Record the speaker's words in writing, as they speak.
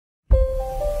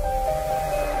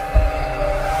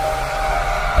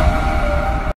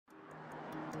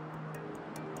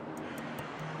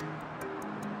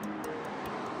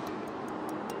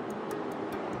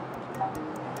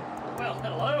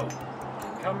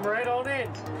Come right on in.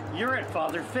 You're at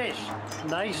Father Fish.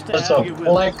 Nice to That's have a you with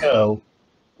us. pleco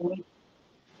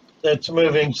that's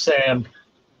moving sand.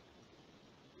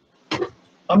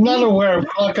 I'm not aware of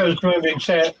plecos moving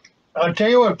sand. I'll tell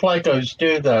you what plecos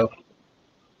do, though.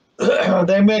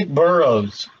 They make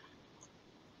burrows.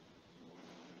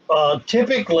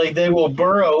 Typically, they will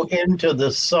burrow into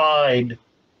the side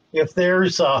if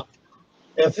there's a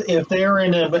if they're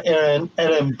in an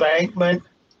embankment,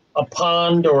 a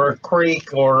pond or a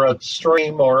creek or a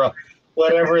stream or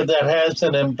whatever that has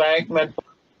an embankment,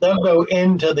 they'll go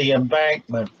into the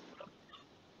embankment.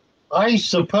 I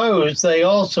suppose they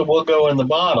also will go in the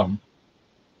bottom,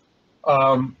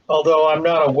 although I'm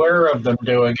not aware of them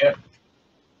doing it.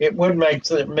 It would make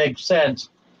sense.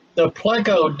 The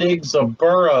pleco digs a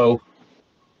burrow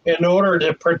in order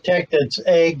to protect its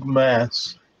egg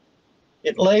mass.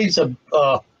 It lays a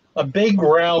big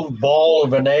round ball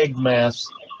of an egg mass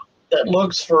that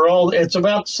looks for it's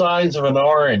about the size of an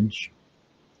orange,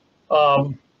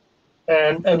 and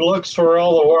looks for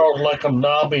all the world like a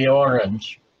knobby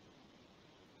orange.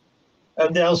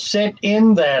 And they'll sit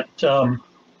in that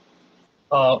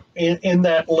in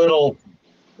that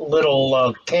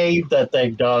little cave that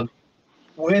they've dug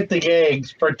with the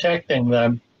eggs protecting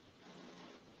them.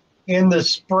 In the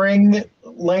spring,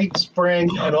 late spring,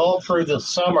 and all through the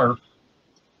summer,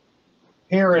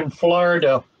 here in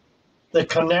Florida, the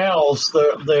canals,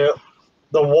 the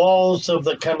walls of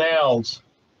the canals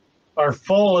are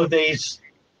full of these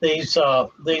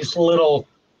little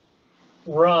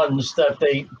runs that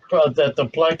the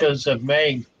plecos have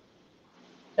made,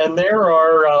 and there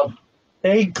are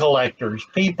egg collectors,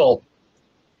 people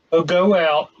who go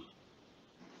out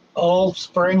all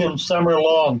spring and summer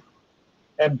long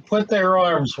and put their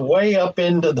arms way up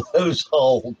into those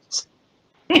holes.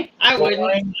 I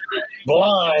wouldn't.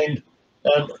 Blind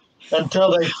and,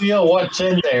 until they feel what's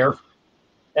in there.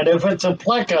 And if it's a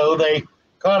pleco, they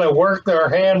kind of work their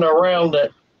hand around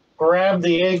it, grab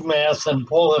the egg mass and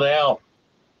pull it out.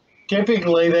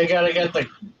 Typically, they got to get the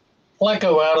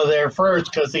pleco out of there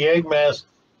first because the egg mass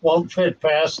won't fit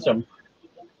past them.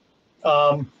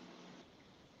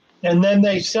 And then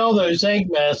they sell those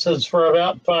egg masses for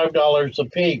about $5 a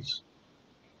piece.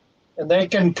 And they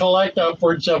can collect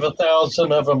upwards of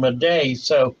 1,000 of them a day.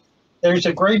 So there's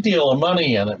a great deal of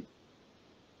money in it.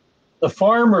 The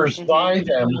farmers buy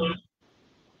them.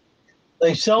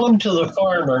 They sell them to the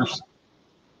farmers.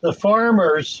 The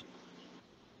farmers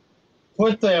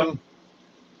put them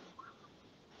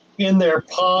in their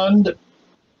pond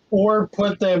or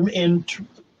put them in,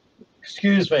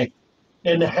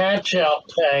 in hatch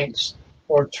out tanks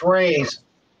or trays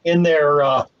in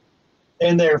their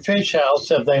fish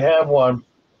house if they have one.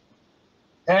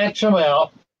 Hatch them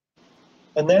out,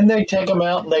 and then they take them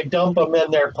out and they dump them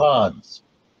in their ponds.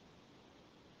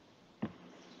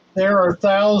 There are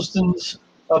thousands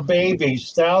of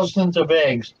babies, thousands of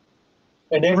eggs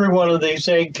in every one of these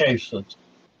egg cases.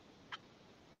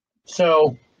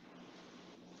 So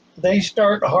they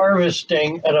start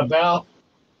harvesting at about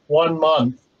 1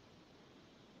 month.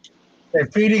 They're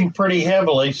feeding pretty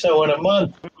heavily, so in a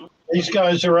month, these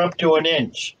guys are up to 1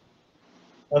 inch.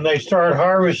 And they start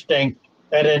harvesting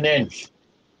at 1 inch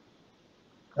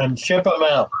and ship them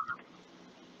out.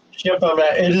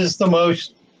 It is the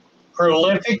most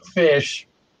prolific fish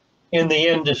in the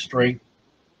industry,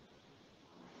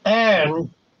 and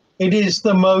it is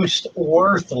the most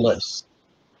worthless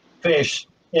fish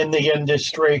in the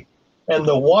industry, and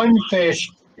the one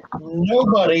fish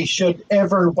nobody should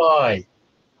ever buy.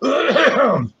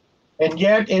 And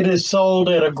yet it is sold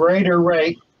at a greater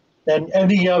rate than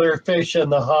any other fish in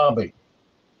the hobby.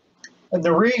 And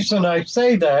the reason I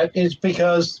say that is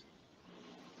because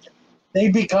they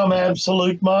become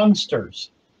absolute monsters.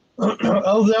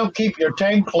 Oh, they'll keep your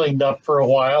tank cleaned up for a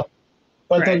while,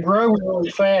 but they grow really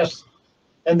fast.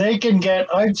 And they can get,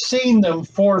 I've seen them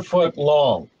 4 foot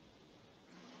long.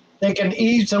 They can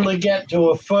easily get to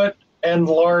 1 foot and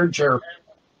larger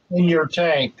in your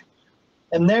tank.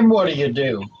 And then what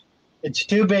do? It's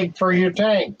too big for your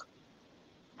tank.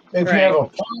 If you have a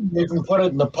pond, you can put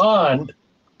it in the pond.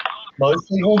 Most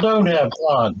people don't have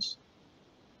ponds.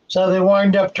 So they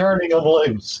wind up turning them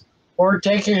loose or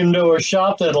taking them to a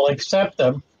shop that'll accept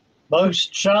them.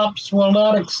 Most shops will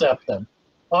not accept them.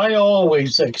 I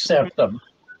always accept them.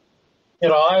 You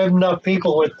know, I have enough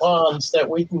people with ponds that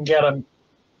we can get them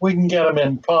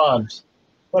in ponds.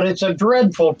 But it's a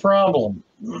dreadful problem.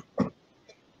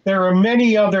 There are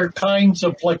many other kinds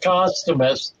of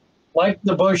Plecostomus, like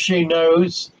the bushy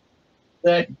nose,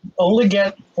 that only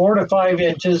get 4 to 5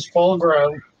 inches full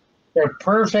grown. They're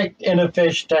perfect in a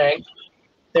fish tank.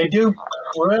 They do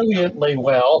brilliantly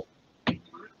well.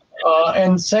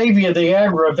 and save you the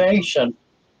aggravation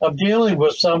of dealing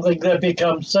with something that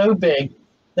becomes so big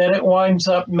that it winds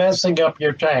up messing up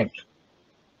your tank.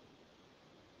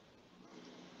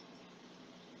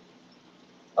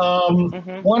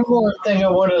 One more thing I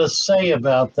wanted to say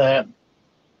about that,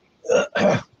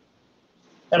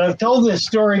 and I've told this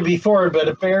story before, but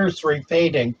it bears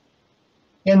repeating.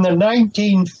 In the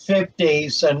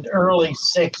 1950s and early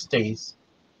 60s,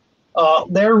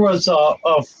 there was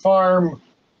a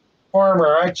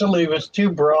farmer, actually it was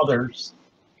two brothers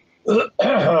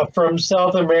from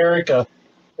South America,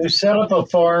 who set up a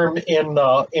farm in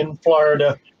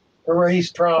Florida to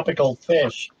raise tropical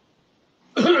fish.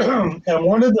 And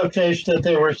one of the fish that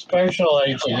they were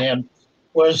specializing in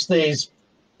was these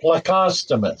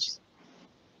Plecostomus.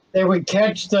 They would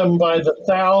catch them by the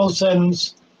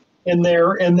thousands in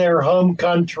their home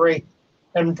country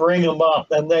and bring them up.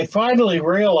 And they finally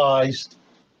realized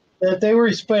that they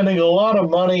were spending a lot of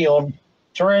money on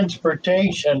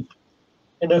transportation.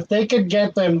 And if they could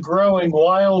get them growing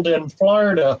wild in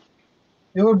Florida,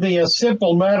 it would be a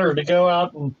simple matter to go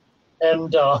out and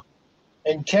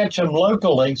catch them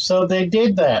locally. So they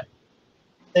did that.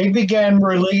 They began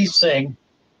releasing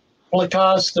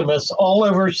Plecostomus all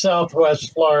over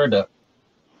Southwest Florida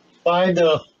by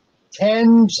the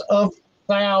tens of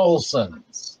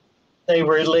thousands. They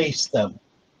released them.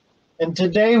 And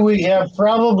today we have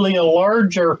probably a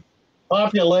larger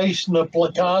population of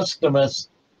Plecostomus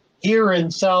here in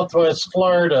Southwest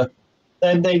Florida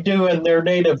than they do in their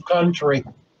native country.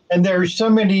 And there's so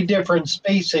many different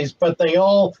species, but they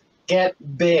all get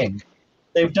big.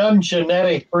 They've done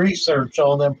genetic research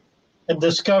on them and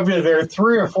discovered there are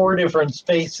 3 or 4 different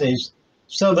species.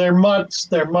 So they're mutts,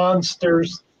 they're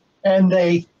monsters, and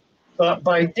they,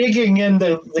 by digging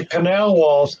into the canal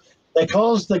walls, they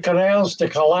cause the canals to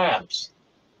collapse.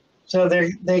 So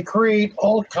they create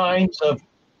all kinds of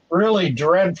really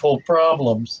dreadful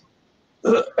problems.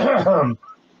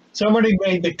 Somebody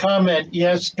made the comment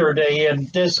yesterday in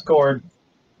Discord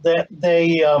that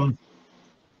they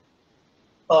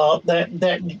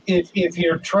that if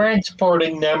you're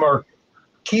transporting them or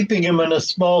keeping them in a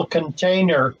small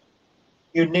container,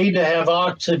 you need to have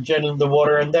oxygen in the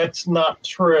water, and that's not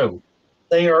true.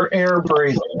 They are air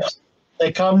breathers.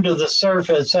 They come to the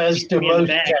surface, as do most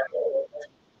cats.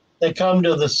 They come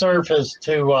to the surface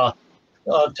to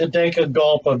take a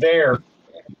gulp of air,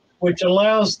 which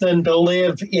allows them to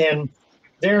live in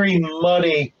very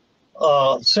muddy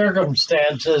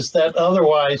circumstances that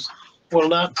otherwise will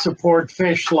not support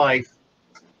fish life.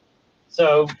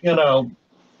 So, you know,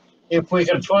 if we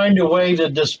can find a way to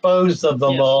dispose of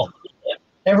them all,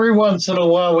 every once in a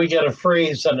while we get a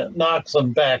freeze and it knocks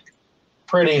them back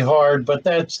pretty hard, but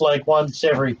that's like once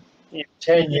every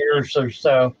 10 years or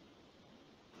so.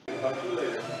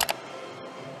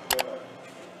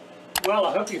 Well,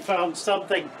 I hope you found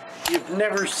something you've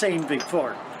never seen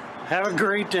before. Have a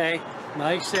great day.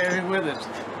 Nice having you with us.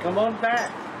 Come on back.